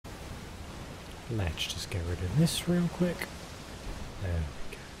Let's just get rid of this real quick. There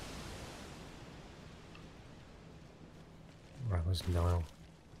we go. Right, where's Niall?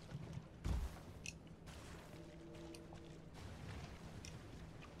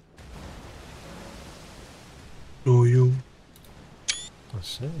 Know you. I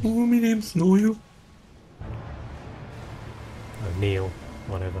see. Oh, my name's Know you. O'Neil,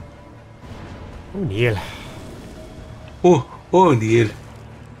 whatever. O'Neil. Oh, O'Neil.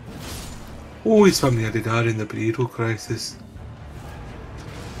 Oh, his family had a dad in the burrito crisis.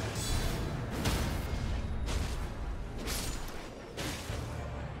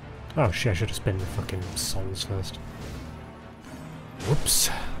 Oh shit, I should have spent the fucking souls first. Whoops.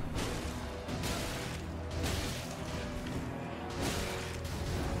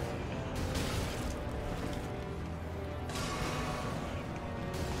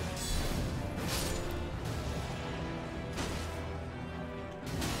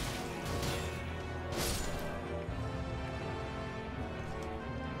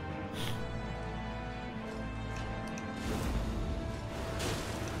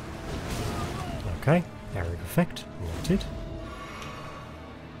 Okay, area of effect, noted.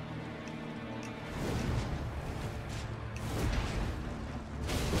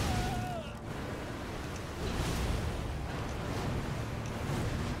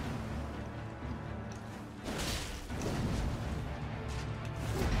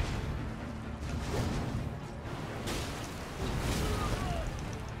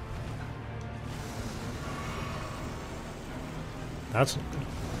 That's not good.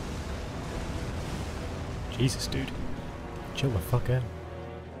 Jesus, dude. Chill the fuck out.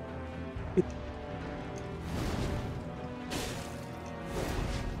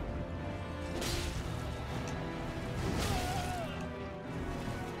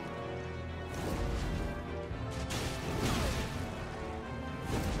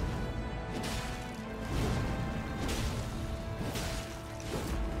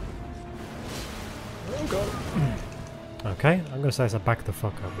 Oh god. Okay, I'm gonna say it's a back the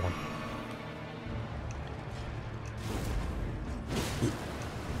fuck up one.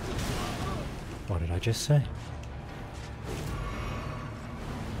 What did I just say?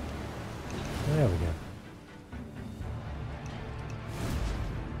 There we go.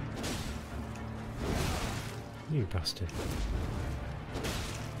 You bastard.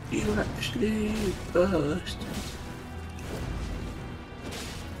 You actually bastard.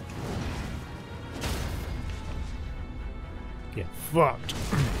 Get fucked.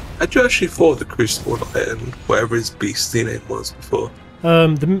 Had you actually fought the Crucible Knight and whatever his beastly name was before?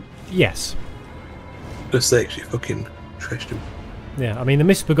 Yes. Just they actually fucking trashed him. Yeah, I mean the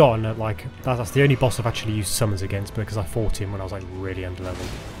Misbegotten, like that's the only boss I've actually used summons against because I fought him when I was like really underleveled.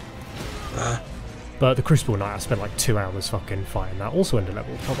 Ah. But the Crucible Knight, I spent like 2 hours fucking fighting that, also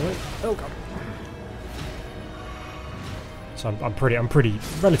underleveled, by the way. Oh god. So I'm pretty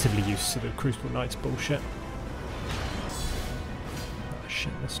relatively used to the Crucible Knight's bullshit. Oh,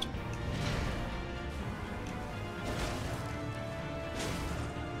 shit list.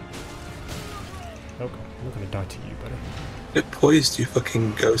 Oh god, I'm not gonna die to you, buddy. Get poised, you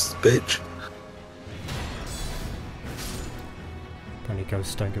fucking ghost bitch. Apparently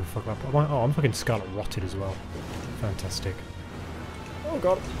ghosts don't give a fuck about... Oh, I'm fucking Scarlet Rotted as well. Fantastic. Oh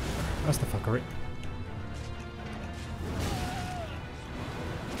god. That's the fuckery.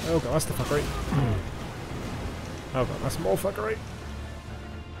 Oh god, that's the fuckery. Oh god, that's more fuckery.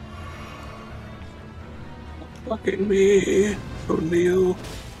 Fucking me, O'Neil.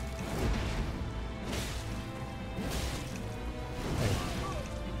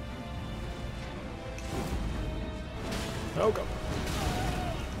 Oh god.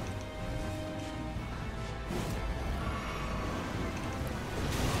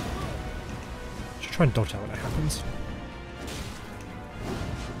 Should try and dodge out when it happens.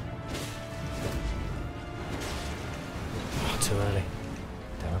 Oh, too early.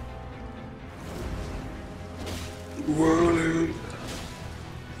 Damn. Rolling.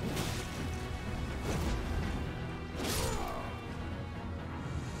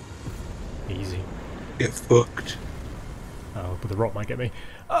 Easy. Get fucked. Oh, but the rot might get me.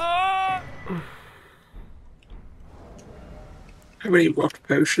 Ah! How many rot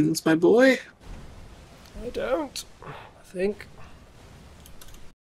potions, my boy? I don't. I think.